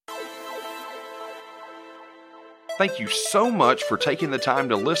Thank you so much for taking the time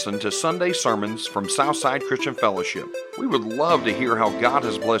to listen to Sunday sermons from Southside Christian Fellowship. We would love to hear how God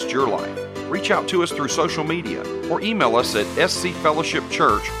has blessed your life. Reach out to us through social media or email us at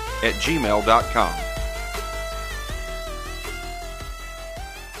scfellowshipchurch@gmail.com.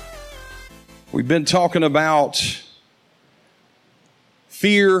 We've been talking about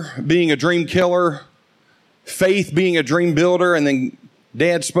fear being a dream killer, faith being a dream builder, and then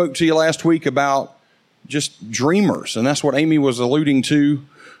Dad spoke to you last week about just dreamers, and that's what Amy was alluding to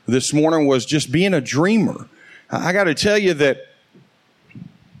this morning, was just being a dreamer. I got to tell you that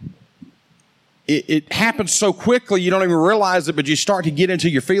it happens so quickly you don't even realize it, but you start to get into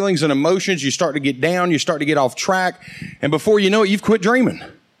your feelings and emotions, you start to get down, you start to get off track, and before you know it, you've quit dreaming.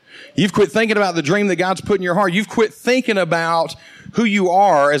 You've quit thinking about the dream that God's put in your heart. You've quit thinking about who you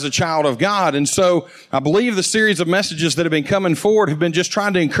are as a child of God. And so I believe the series of messages that have been coming forward have been just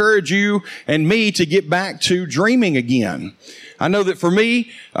trying to encourage you and me to get back to dreaming again. I know that for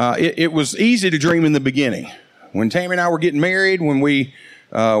me, it was easy to dream in the beginning. When Tammy and I were getting married, when we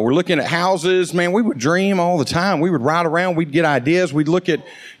were looking at houses, man, we would dream all the time. We would ride around. We'd get ideas. We'd look at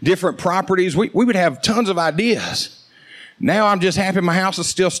different properties. We would have tons of ideas. Now I'm just happy my house is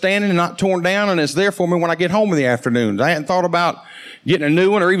still standing and not torn down, and it's there for me when I get home in the afternoons. I hadn't thought about getting a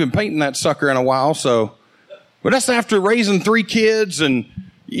new one or even painting that sucker in a while. But that's after raising 3 kids and,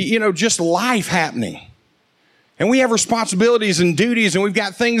 just life happening. And we have responsibilities and duties, and we've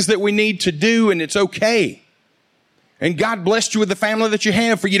got things that we need to do, and it's okay. And God blessed you with the family that you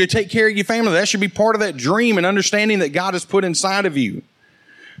have for you to take care of your family. That should be part of that dream and understanding that God has put inside of you.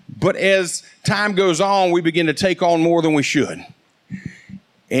 But as time goes on, we begin to take on more than we should.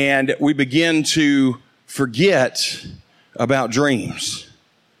 And we begin to forget about dreams.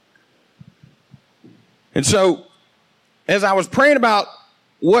 And so, as I was praying about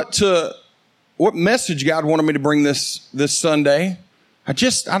what message God wanted me to bring this Sunday, I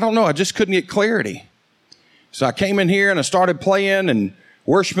don't know, I just couldn't get clarity. So I came in here and I started playing and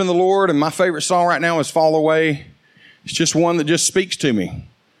worshiping the Lord, and my favorite song right now is Fall Away. It's just one that just speaks to me.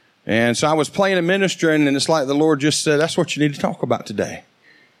 And so I was playing and ministering, and it's like the Lord just said, that's what you need to talk about today.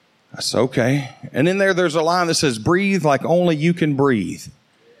 I said, okay. And in there's a line that says, breathe like only you can breathe.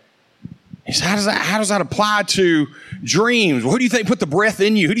 He said, how does that apply to dreams? Well, who do you think put the breath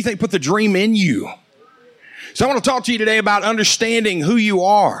in you? Who do you think put the dream in you? So I want to talk to you today about understanding who you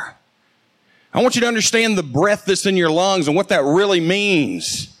are. I want you to understand the breath that's in your lungs and what that really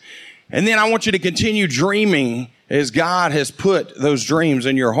means. And then I want you to continue dreaming as God has put those dreams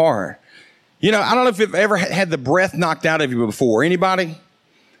in your heart. I don't know if you've ever had the breath knocked out of you before. Anybody?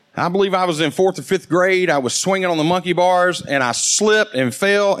 I believe I was in 4th or 5th grade. I was swinging on the monkey bars, and I slipped and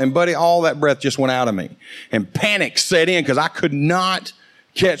fell, and buddy, all that breath just went out of me. And panic set in because I could not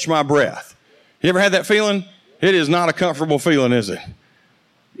catch my breath. You ever had that feeling? It is not a comfortable feeling, is it?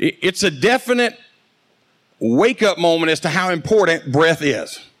 It's a definite wake-up moment as to how important breath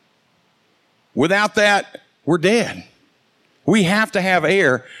is. Without that, we're dead. We have to have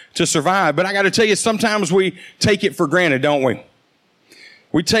air to survive. But I got to tell you, sometimes we take it for granted, don't we?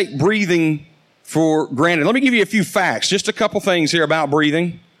 We take breathing for granted. Let me give you a few facts, just a couple things here about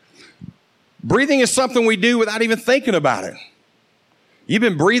breathing. Breathing is something we do without even thinking about it. You've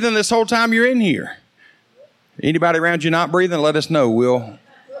been breathing this whole time you're in here. Anybody around you not breathing, let us know. We'll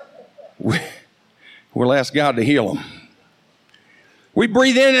ask God to heal them. We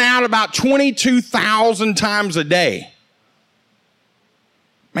breathe in and out about 22,000 times a day.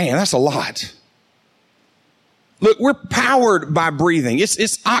 Man, that's a lot. Look, we're powered by breathing.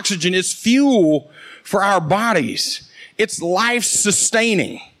 It's oxygen. It's fuel for our bodies. It's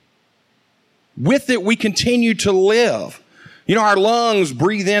life-sustaining. With it, we continue to live. Our lungs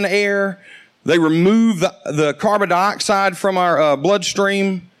breathe in air. They remove the carbon dioxide from our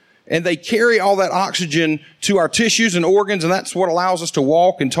bloodstream. And they carry all that oxygen to our tissues and organs, and that's what allows us to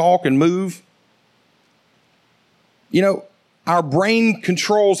walk and talk and move. Our brain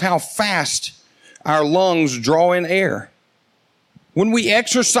controls how fast our lungs draw in air. When we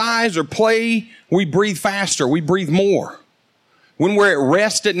exercise or play, we breathe faster, we breathe more. When we're at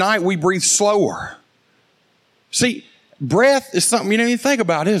rest at night, we breathe slower. See, breath is something you don't even think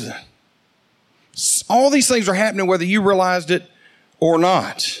about, is it? All these things are happening whether you realized it or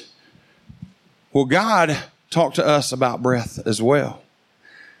not. Well, God talked to us about breath as well.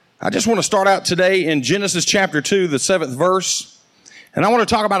 I just want to start out today in Genesis chapter 2, the 7th verse. And I want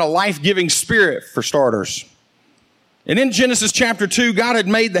to talk about a life-giving spirit for starters. And in Genesis chapter 2, God had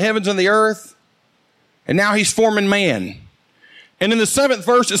made the heavens and the earth, and now he's forming man. And in the 7th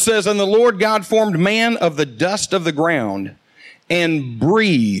verse it says, and the Lord God formed man of the dust of the ground and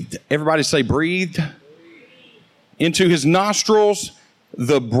breathed. Everybody say breathed. into his nostrils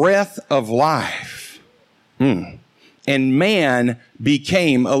the breath of life. And man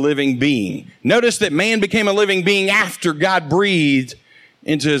became a living being. Notice that man became a living being after God breathed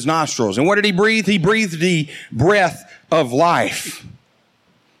into his nostrils. And what did he breathe? He breathed the breath of life.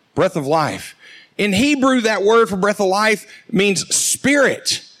 Breath of life. In Hebrew, that word for breath of life means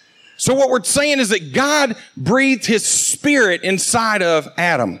spirit. So what we're saying is that God breathed his spirit inside of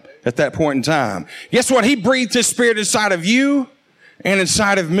Adam at that point in time. Guess what? He breathed his spirit inside of you and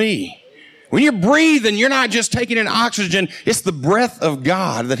inside of me. When you're breathing, you're not just taking in oxygen. It's the breath of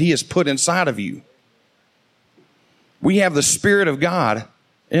God that he has put inside of you. We have the Spirit of God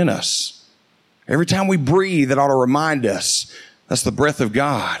in us. Every time we breathe, it ought to remind us that's the breath of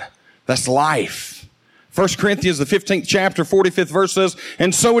God. That's life. 1 Corinthians, the 15th chapter, 45th verse says,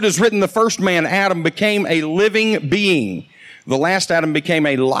 and so it is written, the first man, Adam, became a living being. The last Adam became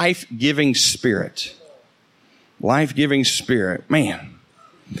a life-giving spirit. Life-giving spirit. Man.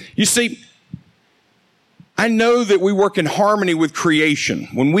 You see, I know that we work in harmony with creation.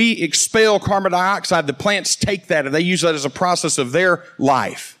 When we expel carbon dioxide, the plants take that and they use that as a process of their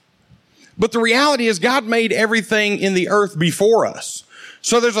life. But the reality is God made everything in the earth before us.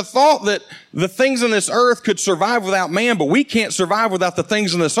 So there's a thought that the things in this earth could survive without man, but we can't survive without the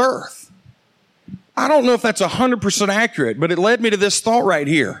things in this earth. I don't know if that's 100% accurate, but it led me to this thought right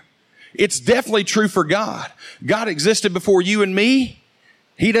here. It's definitely true for God. God existed before you and me.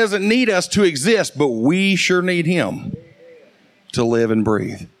 He doesn't need us to exist, but we sure need him to live and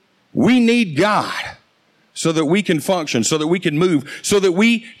breathe. We need God so that we can function, so that we can move, so that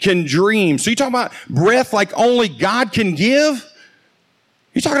we can dream. So you talk about breath like only God can give?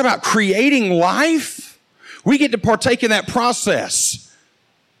 You're talking about creating life? We get to partake in that process.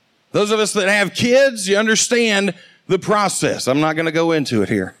 Those of us that have kids, you understand the process. I'm not going to go into it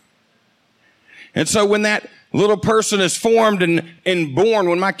here. And so when that little person is formed and born,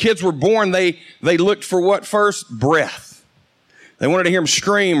 when my kids were born, they looked for what first? Breath. They wanted to hear them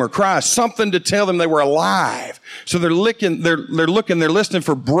scream or cry, something to tell them they were alive. So they're listening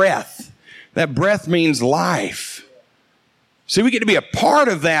for breath. That breath means life. See, we get to be a part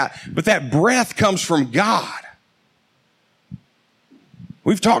of that, but that breath comes from God.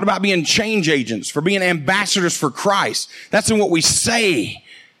 We've talked about being change agents, for being ambassadors for Christ. That's in what we say.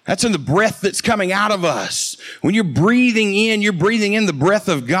 That's in the breath that's coming out of us. When you're breathing in the breath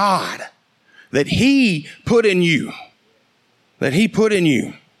of God that he put in you. That he put in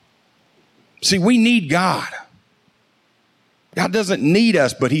you. See, we need God. God doesn't need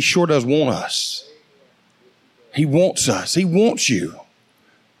us, but he sure does want us. He wants us. He wants you.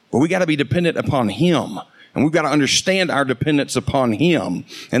 But we got to be dependent upon him. And we've got to understand our dependence upon him.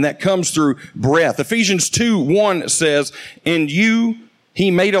 And that comes through breath. Ephesians 2:1 says, and you he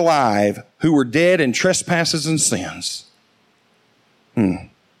made alive who were dead in trespasses and sins.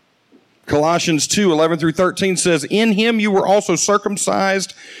 Colossians 2:11 through 13 says, in him you were also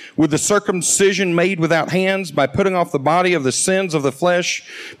circumcised with the circumcision made without hands, by putting off the body of the sins of the flesh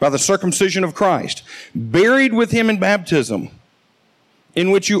by the circumcision of Christ, buried with him in baptism,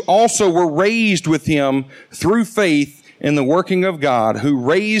 in which you also were raised with him through faith in the working of God, who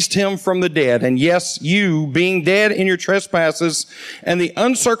raised him from the dead. And yes, you, being dead in your trespasses and the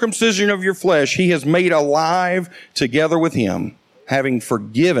uncircumcision of your flesh, he has made alive together with him, having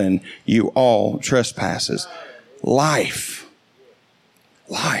forgiven you all trespasses. Life.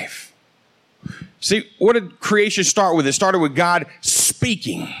 Life. See, what did creation start with? It started with God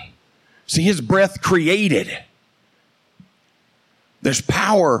speaking. See, his breath created. There's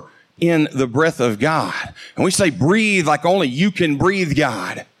power in the breath of God. And we say breathe like only you can breathe,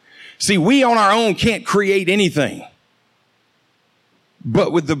 God. See, we on our own can't create anything.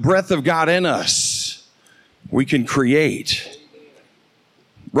 But with the breath of God in us, we can create.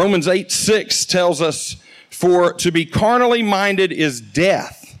 Romans 8:6 tells us, for to be carnally minded is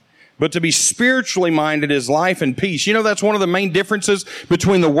death, but to be spiritually minded is life and peace. You know, that's one of the main differences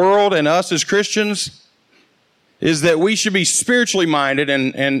between the world and us as Christians, is that we should be spiritually minded,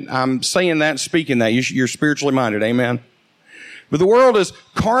 and I'm saying that, speaking that. You're spiritually minded, amen? But the world is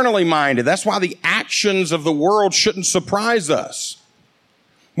carnally minded. That's why the actions of the world shouldn't surprise us.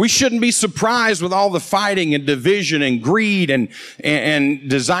 We shouldn't be surprised with all the fighting and division and greed and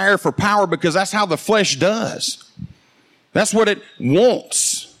desire for power, because that's how the flesh does. That's what it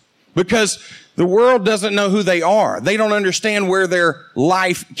wants. Because the world doesn't know who they are. They don't understand where their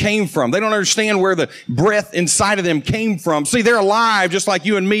life came from. They don't understand where the breath inside of them came from. See, they're alive just like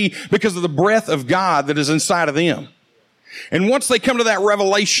you and me because of the breath of God that is inside of them. And once they come to that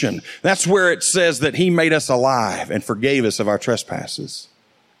revelation, that's where it says that he made us alive and forgave us of our trespasses.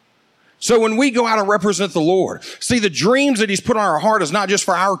 So when we go out and represent the Lord, see, the dreams that he's put on our heart is not just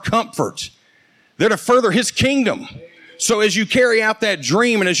for our comfort. They're to further his kingdom. So as you carry out that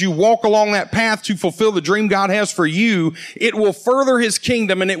dream and as you walk along that path to fulfill the dream God has for you, it will further his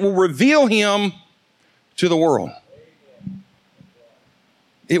kingdom and it will reveal him to the world.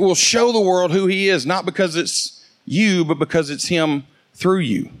 It will show the world who he is, not because it's you, but because it's him through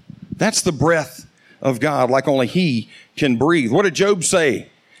you. That's the breath of God, like only he can breathe. What did Job say?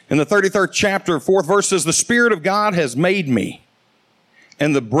 In the 33rd chapter, 4th verse says, the Spirit of God has made me,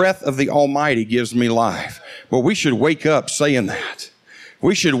 and the breath of the Almighty gives me life. Well, we should wake up saying that.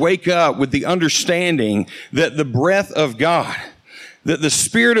 We should wake up with the understanding that the breath of God, that the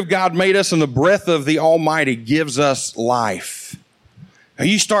Spirit of God made us and the breath of the Almighty gives us life. Now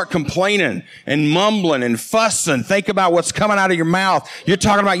you start complaining and mumbling and fussing. Think about what's coming out of your mouth. You're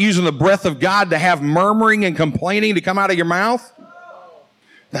talking about using the breath of God to have murmuring and complaining to come out of your mouth?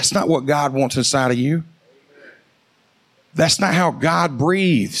 That's not what God wants inside of you. That's not how God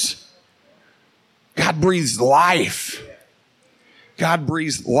breathes. God breathes life. God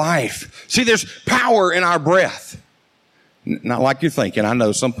breathes life. See, there's power in our breath. Not like you're thinking. I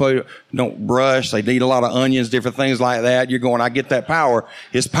know some people don't brush. They eat a lot of onions, different things like that. You're going, I get that power.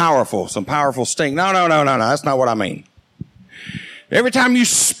 It's powerful. Some powerful stink. No. That's not what I mean. Every time you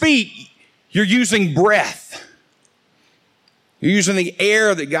speak, you're using breath. You're using the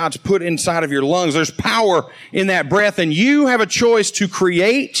air that God's put inside of your lungs. There's power in that breath, and you have a choice to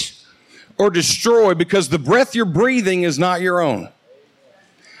create or destroy because the breath you're breathing is not your own.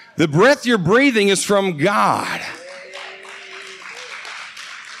 The breath you're breathing is from God.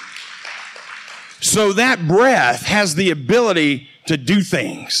 So that breath has the ability to do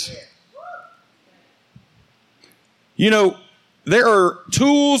things. You know, there are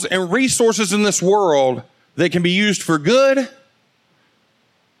tools and resources in this world that can be used for good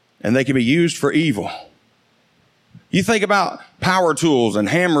and they can be used for evil. You think about power tools and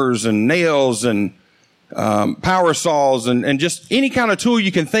hammers and nails and power saws and just any kind of tool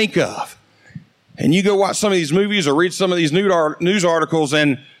you can think of. And you go watch some of these movies or read some of these news articles,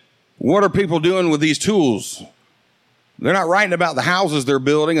 and what are people doing with these tools? They're not writing about the houses they're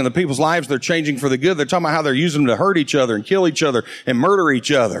building and the people's lives they're changing for the good. They're talking about how they're using them to hurt each other and kill each other and murder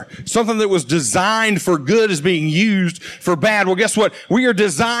each other. Something that was designed for good is being used for bad. Well, guess what? We are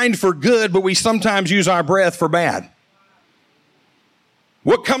designed for good, but we sometimes use our breath for bad.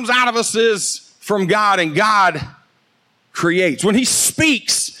 What comes out of us is from God, and God creates. When he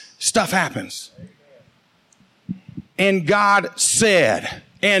speaks, stuff happens. And God said...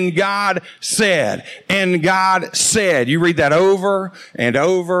 And God said, and God said. You read that over and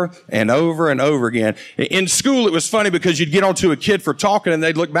over and over and over again. In school, it was funny because you'd get onto a kid for talking and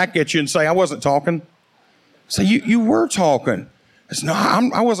they'd look back at you and say, I wasn't talking. Say, you were talking. I said, no,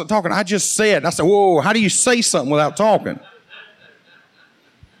 I wasn't talking. I just said. And I said, whoa, how do you say something without talking?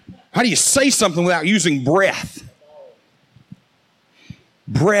 How do you say something without using breath?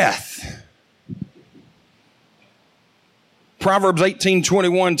 Breath. Proverbs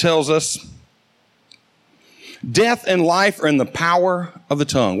 18:21 tells us, death and life are in the power of the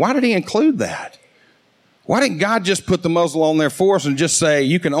tongue. Why did he include that? Why didn't God just put the muzzle on there for us and just say,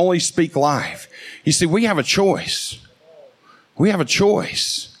 you can only speak life? You see, we have a choice. We have a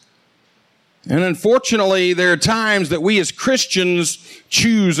choice. And unfortunately, there are times that we as Christians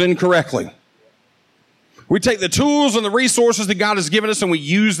choose incorrectly. We take the tools and the resources that God has given us and we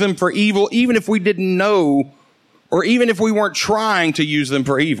use them for evil, even if we didn't know, or even if we weren't trying to use them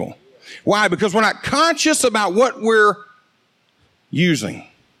for evil. Why? Because we're not conscious about what we're using.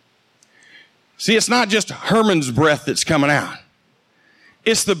 See, it's not just Herman's breath that's coming out.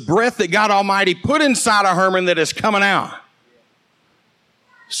 It's the breath that God Almighty put inside of Herman that is coming out.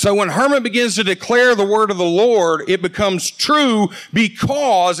 So when Herman begins to declare the word of the Lord, it becomes true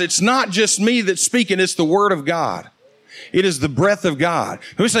because it's not just me that's speaking, it's the word of God. It is the breath of God.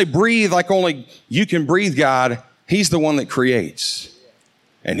 When we say breathe like only you can breathe, God, he's the one that creates.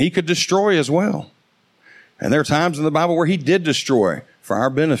 And he could destroy as well. And there are times in the Bible where he did destroy for our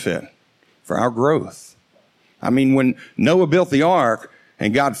benefit, for our growth. I mean, when Noah built the ark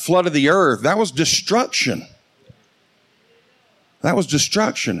and God flooded the earth, that was destruction. That was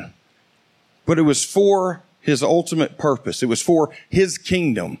destruction. But it was for his ultimate purpose. It was for his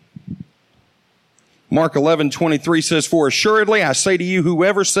kingdom. Mark 11:23 says, for assuredly I say to you,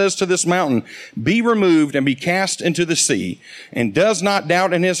 whoever says to this mountain, be removed and be cast into the sea, and does not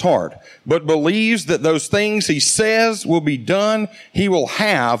doubt in his heart, but believes that those things he says will be done, he will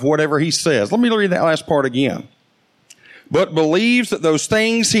have whatever he says. Let me read that last part again. But believes that those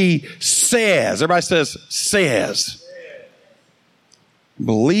things he says, everybody says, says.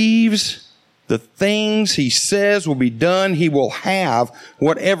 believes the things he says will be done, he will have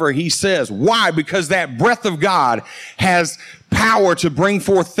whatever he says. Why? Because that breath of God has power to bring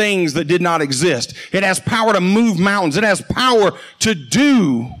forth things that did not exist. It has power to move mountains. It has power to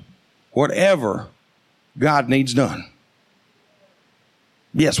do whatever God needs done.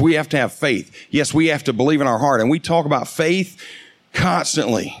 Yes, we have to have faith. Yes, we have to believe in our heart. And we talk about faith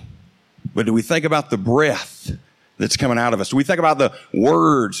constantly. But do we think about the breath that's coming out of us? Do we think about the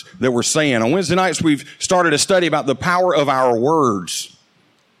words that we're saying? On Wednesday nights, we've started a study about the power of our words.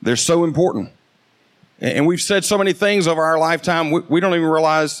 They're so important. And we've said so many things over our lifetime, we don't even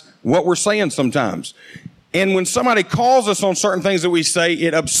realize what we're saying sometimes. And when somebody calls us on certain things that we say,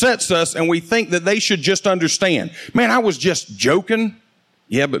 it upsets us, and we think that they should just understand. Man, I was just joking.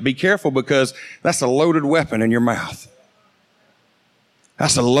 Yeah, but be careful, because that's a loaded weapon in your mouth.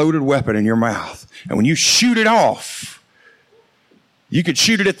 That's a loaded weapon in your mouth. And when you shoot it off, you could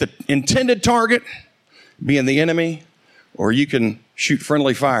shoot it at the intended target, being the enemy, or you can shoot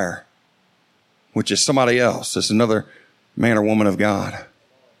friendly fire, which is somebody else. It's another man or woman of God.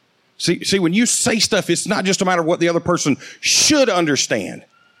 See, when you say stuff, it's not just a matter of what the other person should understand.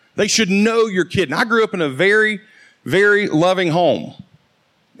 They should know you're kidding. I grew up in a very, very loving home.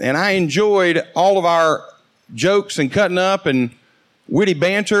 And I enjoyed all of our jokes and cutting up and witty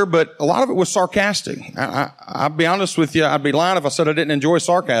banter, but a lot of it was sarcastic. I'll be honest with you, I'd be lying if I said I didn't enjoy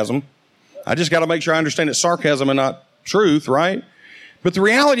sarcasm. I just got to make sure I understand it's sarcasm and not truth, right? But the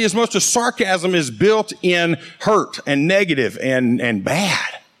reality is most of sarcasm is built in hurt and negative and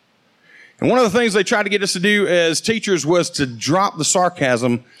bad. And one of the things they tried to get us to do as teachers was to drop the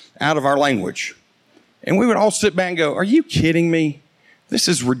sarcasm out of our language. And we would all sit back and go, are you kidding me? This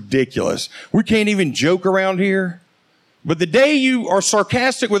is ridiculous. We can't even joke around here. But the day you are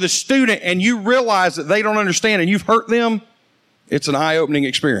sarcastic with a student and you realize that they don't understand and you've hurt them, it's an eye-opening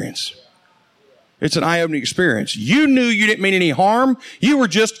experience. It's an eye-opening experience. You knew you didn't mean any harm. You were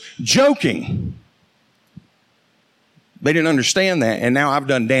just joking. They didn't understand that, and now I've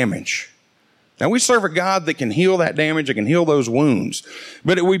done damage. Now, we serve a God that can heal that damage, that can heal those wounds.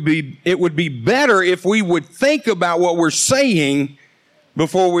 But it would be better if we would think about what we're saying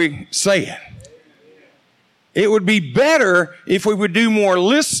before we say it. It would be better if we would do more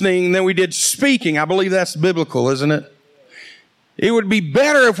listening than we did speaking. I believe that's biblical, isn't it? It would be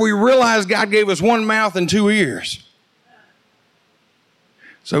better if we realized God gave us one mouth and two ears,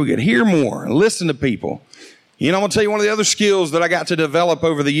 so we could hear more and listen to people. You know, I'm going to tell you one of the other skills that I got to develop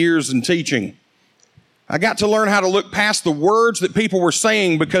over the years in teaching. I got to learn how to look past the words that people were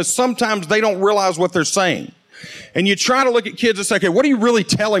saying, because sometimes they don't realize what they're saying. And you try to look at kids and say, okay, what are you really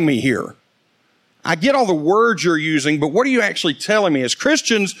telling me here? I get all the words you're using, but what are you actually telling me? As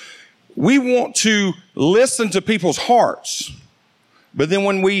Christians, we want to listen to people's hearts. But then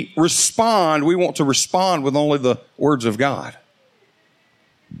when we respond, we want to respond with only the words of God.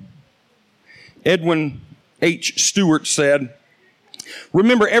 Edwin H. Stewart said,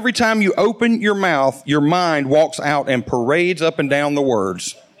 remember, every time you open your mouth, your mind walks out and parades up and down the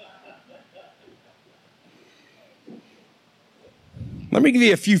words. Let me give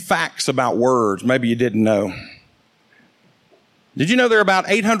you a few facts about words maybe you didn't know. Did you know there are about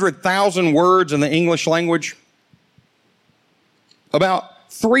 800,000 words in the English language?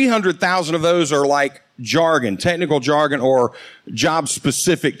 About 300,000 of those are like jargon, technical jargon, or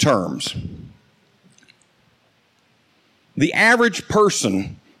job-specific terms. The average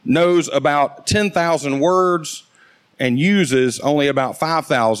person knows about 10,000 words and uses only about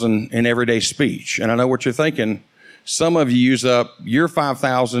 5,000 in everyday speech. And I know what you're thinking. Some of you use up your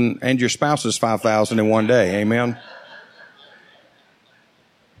 5,000 and your spouse's 5,000 in one day. Amen?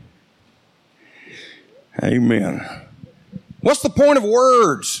 Amen. What's the point of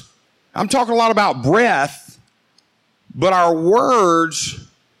words? I'm talking a lot about breath, but our words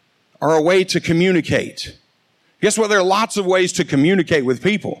are a way to communicate. Guess what? There are lots of ways to communicate with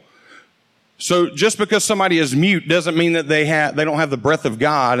people. So just because somebody is mute doesn't mean that they don't have the breath of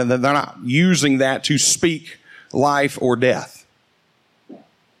God and that they're not using that to speak life or death.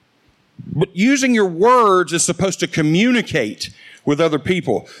 But using your words is supposed to communicate with other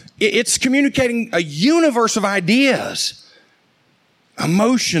people. It's communicating a universe of ideas,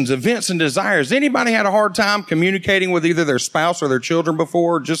 emotions, events, and desires. Anybody had a hard time communicating with either their spouse or their children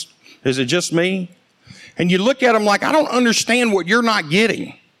before? Is it just me? And you look at them like, I don't understand what you're not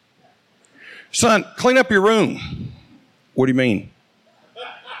getting. Son, clean up your room. What do you mean?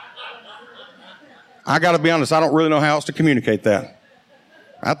 I got to be honest, I don't really know how else to communicate that.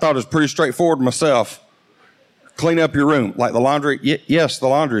 I thought it was pretty straightforward myself. Clean up your room. Like the laundry? Yes, the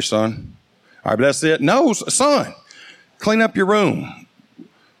laundry, son. All right, but that's it? No, son. Clean up your room.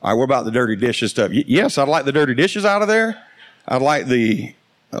 All right, what about the dirty dishes stuff? Yes, I'd like the dirty dishes out of there. I'd like the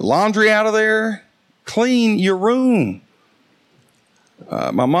laundry out of there. Clean your room.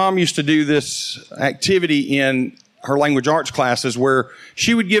 My mom used to do this activity in her language arts classes where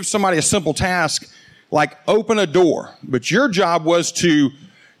she would give somebody a simple task like open a door. But your job was to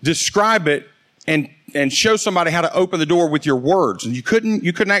describe it and show somebody how to open the door with your words. And you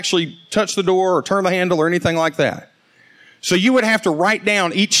couldn't actually touch the door or turn the handle or anything like that. So you would have to write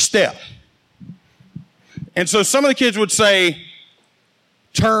down each step. And so some of the kids would say,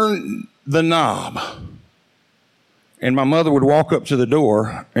 turn the knob. And my mother would walk up to the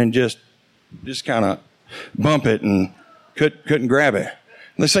door and just kind of bump it and couldn't grab it.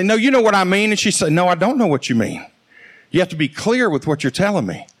 And they say, no, you know what I mean? And she'd say, no, I don't know what you mean. You have to be clear with what you're telling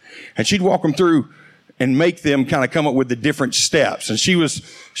me. And she'd walk them through and make them kind of come up with the different steps. And she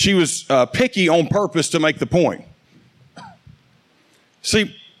was picky on purpose to make the point.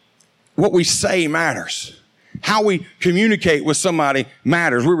 See, what we say matters. How we communicate with somebody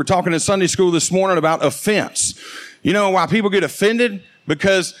matters. We were talking in Sunday school this morning about offense. You know why people get offended?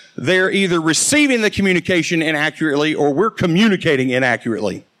 Because they're either receiving the communication inaccurately or we're communicating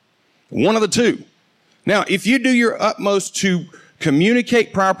inaccurately. One of the two. Now, if you do your utmost to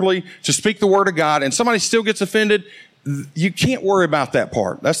communicate properly, to speak the word of God, and somebody still gets offended, you can't worry about that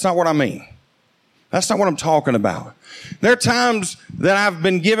part. That's not what I mean. That's not what I'm talking about. There are times that I've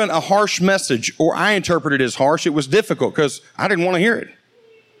been given a harsh message, or I interpreted it as harsh. It was difficult because I didn't want to hear it.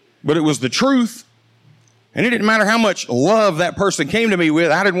 But it was the truth. And it didn't matter how much love that person came to me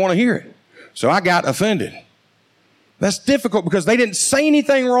with, I didn't want to hear it. So I got offended. That's difficult because they didn't say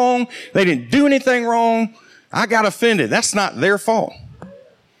anything wrong. They didn't do anything wrong. I got offended. That's not their fault.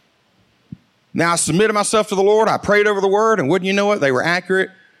 Now I submitted myself to the Lord. I prayed over the word, and wouldn't you know it, they were accurate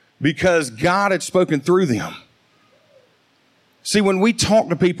because God had spoken through them. See, when we talk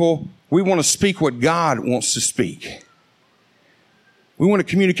to people, we want to speak what God wants to speak. We want to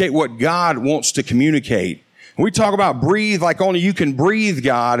communicate what God wants to communicate. When we talk about breathe like only you can breathe,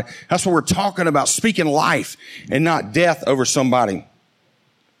 God, that's what we're talking about, speaking life and not death over somebody.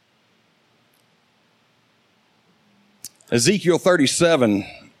 Ezekiel 37,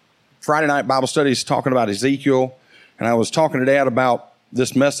 Friday night Bible studies talking about Ezekiel. And I was talking to Dad about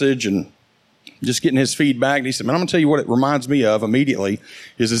this message and just getting his feedback. And he said, man, I'm going to tell you what it reminds me of immediately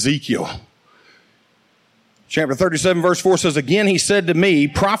is Ezekiel. Chapter 37, verse 4 says, again, he said to me,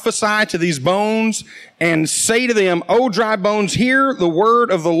 prophesy to these bones and say to them, O dry bones, hear the word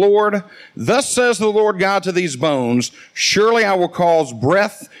of the Lord. Thus says the Lord God to these bones, surely I will cause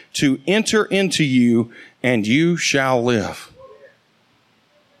breath to enter into you and you shall live.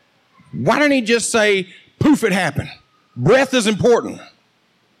 Why didn't he just say, poof, it happened? Breath is important.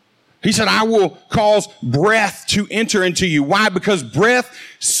 He said, I will cause breath to enter into you. Why? Because breath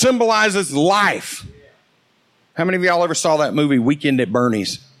symbolizes life. How many of y'all ever saw that movie, Weekend at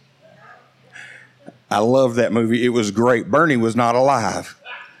Bernie's? I love that movie. It was great. Bernie was not alive.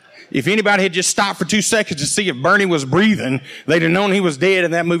 If anybody had just stopped for 2 seconds to see if Bernie was breathing, they'd have known he was dead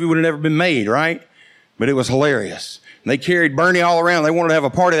and that movie would have never been made, right? But it was hilarious. And they carried Bernie all around. They wanted to have a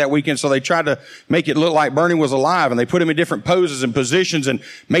party that weekend, so they tried to make it look like Bernie was alive. And they put him in different poses and positions and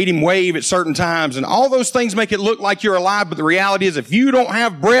made him wave at certain times. And all those things make it look like you're alive. But the reality is, if you don't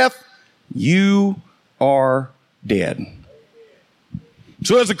have breath, you are dead.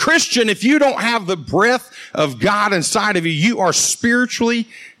 So as a Christian, if you don't have the breath of God inside of you, you are spiritually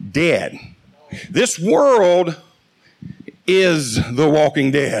dead. This world is the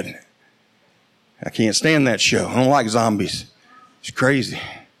Walking Dead. I can't stand that show. I don't like zombies. It's crazy.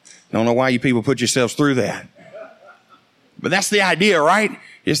 Don't know why you people put yourselves through that. But that's the idea, right?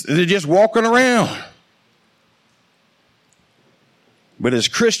 They're just walking around. But as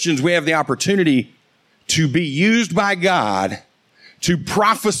Christians, we have the opportunity to be used by God to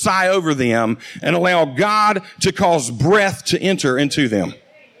prophesy over them and allow God to cause breath to enter into them.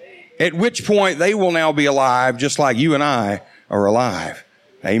 At which point they will now be alive just like you and I are alive.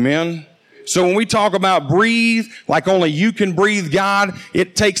 Amen. So when we talk about breathe like only you can breathe, God,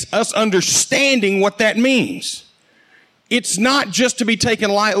 it takes us understanding what that means. It's not just to be taken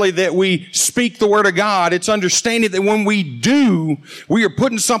lightly that we speak the word of God. It's understanding that when we do, we are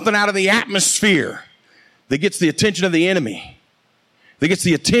putting something out of the atmosphere that gets the attention of the enemy, that gets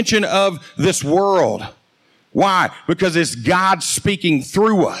the attention of this world. Why? Because it's God speaking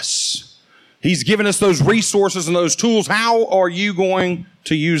through us. He's given us those resources and those tools. How are you going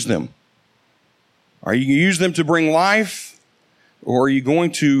to use them? Are you going to use them to bring life, or are you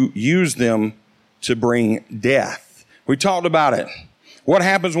going to use them to bring death? We talked about it. What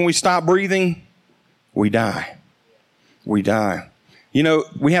happens when we stop breathing? We die. We die. You know,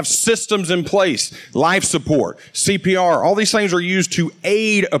 we have systems in place, life support, CPR. All these things are used to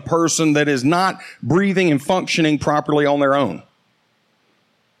aid a person that is not breathing and functioning properly on their own.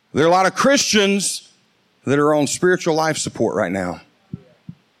 There are a lot of Christians that are on spiritual life support right now.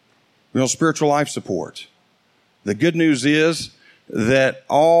 We're on spiritual life support. The good news is that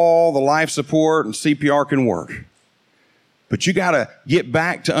all the life support and CPR can work. But you got to get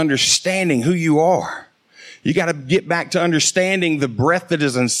back to understanding who you are. You got to get back to understanding the breath that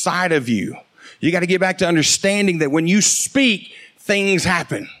is inside of you. You got to get back to understanding that when you speak, things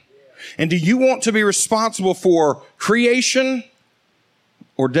happen. And do you want to be responsible for creation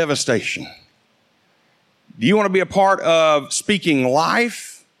or devastation? Do you want to be a part of speaking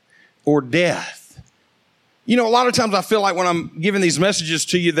life or death? You know, a lot of times I feel like when I'm giving these messages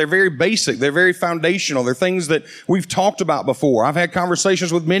to you, they're very basic. They're very foundational. They're things that we've talked about before. I've had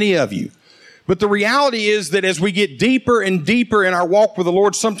conversations with many of you. But the reality is that as we get deeper and deeper in our walk with the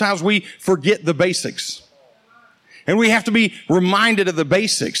Lord, sometimes we forget the basics. And we have to be reminded of the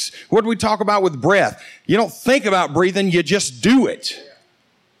basics. What do we talk about with breath? You don't think about breathing, you just do it.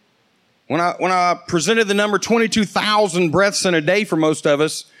 When I presented the number 22,000 breaths in a day for most of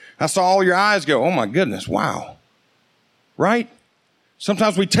us, I saw all your eyes go, oh my goodness, wow. Right?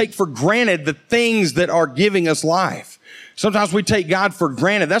 Sometimes we take for granted the things that are giving us life. Sometimes we take God for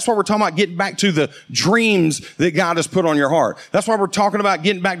granted. That's why we're talking about getting back to the dreams that God has put on your heart. That's why we're talking about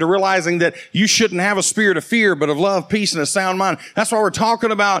getting back to realizing that you shouldn't have a spirit of fear, but of love, peace, and a sound mind. That's why we're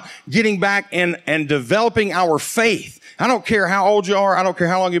talking about getting back and developing our faith. I don't care how old you are. I don't care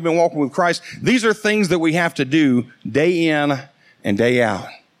how long you've been walking with Christ. These are things that we have to do day in and day out.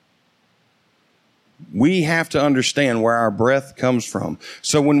 We have to understand where our breath comes from.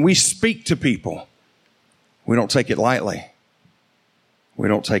 So when we speak to people, we don't take it lightly. We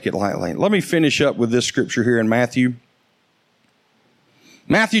don't take it lightly. Let me finish up with this scripture here in Matthew.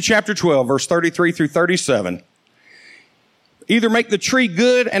 Matthew chapter 12, verse 33 through 37. Either make the tree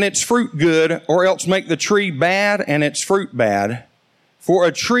good and its fruit good, or else make the tree bad and its fruit bad. For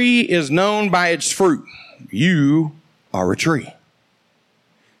a tree is known by its fruit. You are a tree,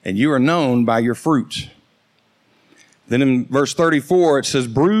 and you are known by your fruit. Then in verse 34, it says,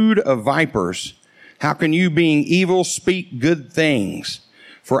 brood of vipers, how can you, being evil, speak good things?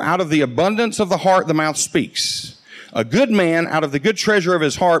 For out of the abundance of the heart, the mouth speaks. A good man out of the good treasure of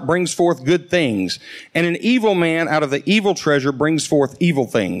his heart brings forth good things, and an evil man out of the evil treasure brings forth evil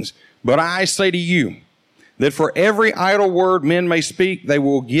things. But I say to you that for every idle word men may speak, they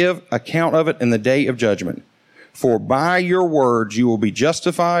will give account of it in the day of judgment. For by your words you will be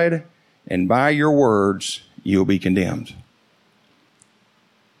justified, and by your words you will be condemned.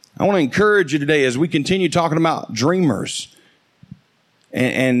 I want to encourage you today as we continue talking about dreamers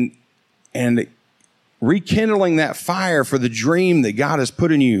and rekindling that fire for the dream that God has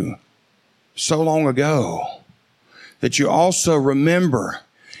put in you so long ago, that you also remember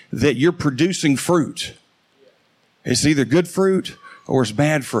that you're producing fruit. It's either good fruit or it's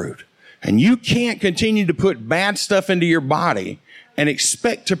bad fruit. And you can't continue to put bad stuff into your body and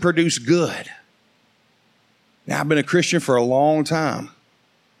expect to produce good. Now, I've been a Christian for a long time.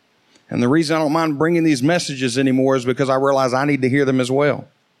 And the reason I don't mind bringing these messages anymore is because I realize I need to hear them as well.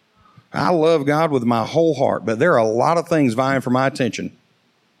 I love God with my whole heart, but there are a lot of things vying for my attention.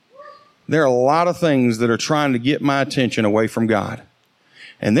 There are a lot of things that are trying to get my attention away from God.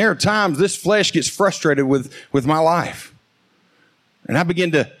 And there are times this flesh gets frustrated with my life. And I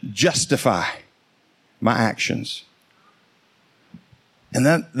begin to justify my actions. And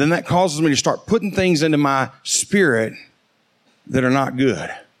then that causes me to start putting things into my spirit that are not good.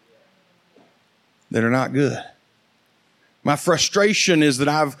 That are not good. My frustration is that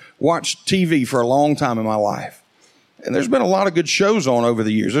I've watched TV for a long time in my life. And there's been a lot of good shows on over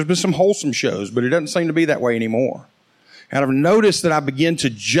the years. There's been some wholesome shows, but it doesn't seem to be that way anymore. And I've noticed that I begin to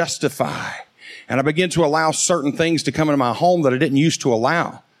justify, and I begin to allow certain things to come into my home that I didn't used to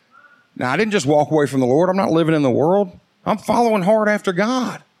allow. Now, I didn't just walk away from the Lord. I'm not living in the world. I'm following hard after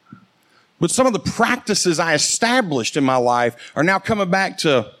God. But some of the practices I established in my life are now coming back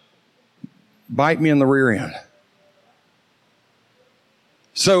to bite me in the rear end.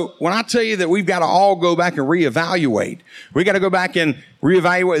 So when I tell you that we've got to all go back and reevaluate, we got to go back and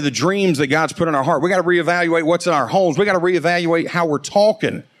reevaluate the dreams that God's put in our heart. We got to reevaluate what's in our homes. We got to reevaluate how we're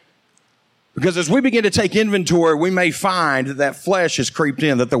talking. Because as we begin to take inventory, we may find that flesh has creeped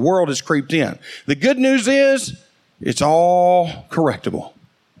in, that the world has creeped in. The good news is it's all correctable.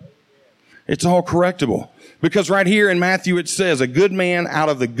 It's all correctable. Because right here in Matthew it says, a good man out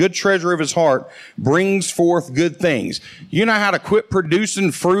of the good treasure of his heart brings forth good things. You know how to quit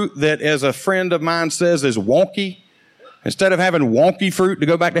producing fruit that, as a friend of mine says, is wonky? Instead of having wonky fruit to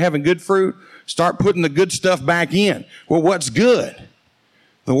go back to having good fruit, start putting the good stuff back in. Well, what's good?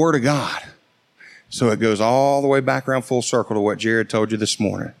 The Word of God. So it goes all the way back around full circle to what Jared told you this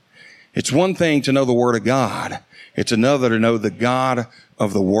morning. It's one thing to know the Word of God. It's another to know the God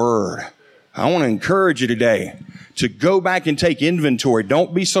of the Word. I want to encourage you today to go back and take inventory.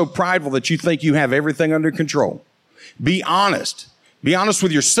 Don't be so prideful that you think you have everything under control. Be honest. Be honest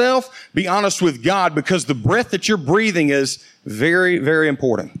with yourself. Be honest with God, because the breath that you're breathing is very, very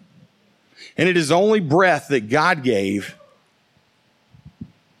important. And it is the only breath that God gave.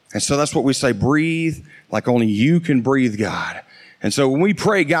 And so that's what we say, breathe like only you can breathe, God. And so when we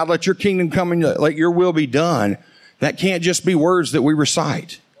pray, God, let your kingdom come and let your will be done, that can't just be words that we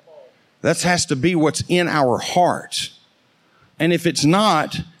recite. That has to be what's in our heart. And if it's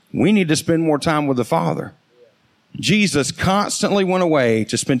not, we need to spend more time with the Father. Jesus constantly went away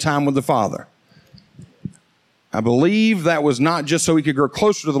to spend time with the Father. I believe that was not just so he could grow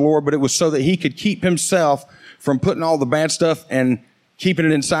closer to the Lord, but it was so that he could keep himself from putting all the bad stuff and keeping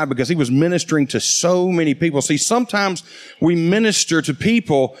it inside, because he was ministering to so many people. See, sometimes we minister to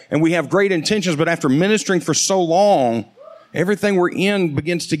people and we have great intentions, but after ministering for so long, everything we're in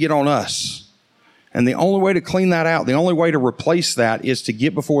begins to get on us. And the only way to clean that out, the only way to replace that is to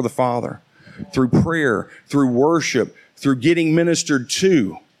get before the Father through prayer, through worship, through getting ministered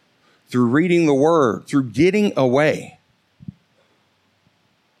to, through reading the Word, through getting away.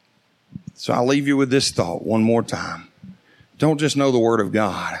 So I'll leave you with this thought one more time. Don't just know the Word of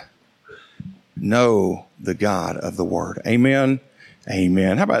God. Know the God of the Word. Amen.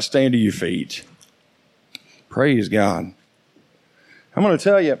 Amen. How about stand to your feet? Praise God. I'm going to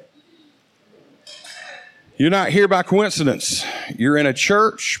tell you, you're not here by coincidence. You're in a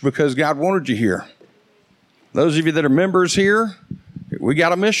church because God wanted you here. Those of you that are members here, we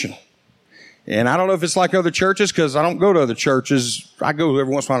got a mission. And I don't know if it's like other churches, because I don't go to other churches. I go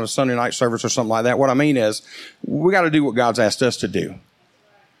every once in a while to a Sunday night service or something like that. What I mean is, we got to do what God's asked us to do.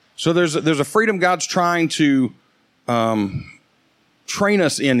 So there's a freedom God's trying to train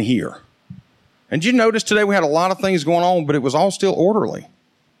us in here. And you notice today we had a lot of things going on, but it was all still orderly.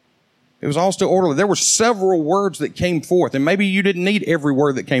 It was all still orderly. There were several words that came forth, and maybe you didn't need every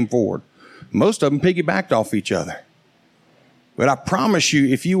word that came forward. Most of them piggybacked off each other. But I promise you,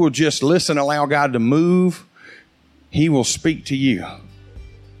 if you will just listen, allow God to move, he will speak to you.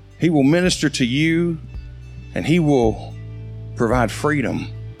 He will minister to you, and he will provide freedom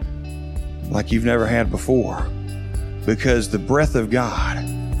like you've never had before, because the breath of God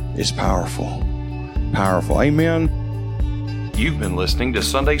is powerful. Powerful. Amen. You've been listening to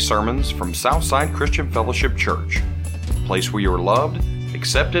Sunday sermons from Southside Christian Fellowship Church, a place where you are loved,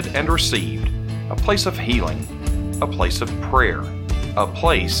 accepted, and received, a place of healing, a place of prayer, a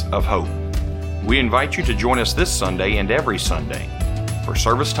place of hope. We invite you to join us this Sunday and every Sunday. For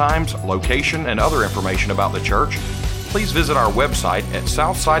service times, location, and other information about the church, please visit our website at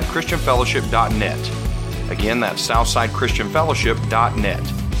southsidechristianfellowship.net. Again, that's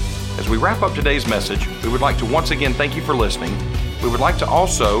southsidechristianfellowship.net. As we wrap up today's message, we would like to once again thank you for listening. We would like to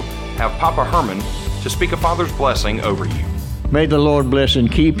also have Papa Herman to speak a Father's blessing over you. May the Lord bless and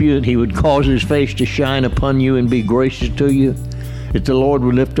keep you, that he would cause his face to shine upon you and be gracious to you, that the Lord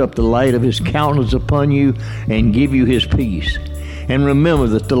would lift up the light of his countenance upon you and give you his peace. And remember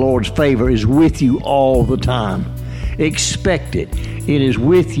that the Lord's favor is with you all the time. Expect it. It is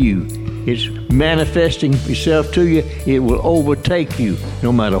with you. It's manifesting itself to you. It will overtake you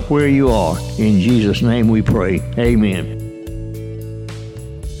no matter where you are. In Jesus' name we pray. Amen.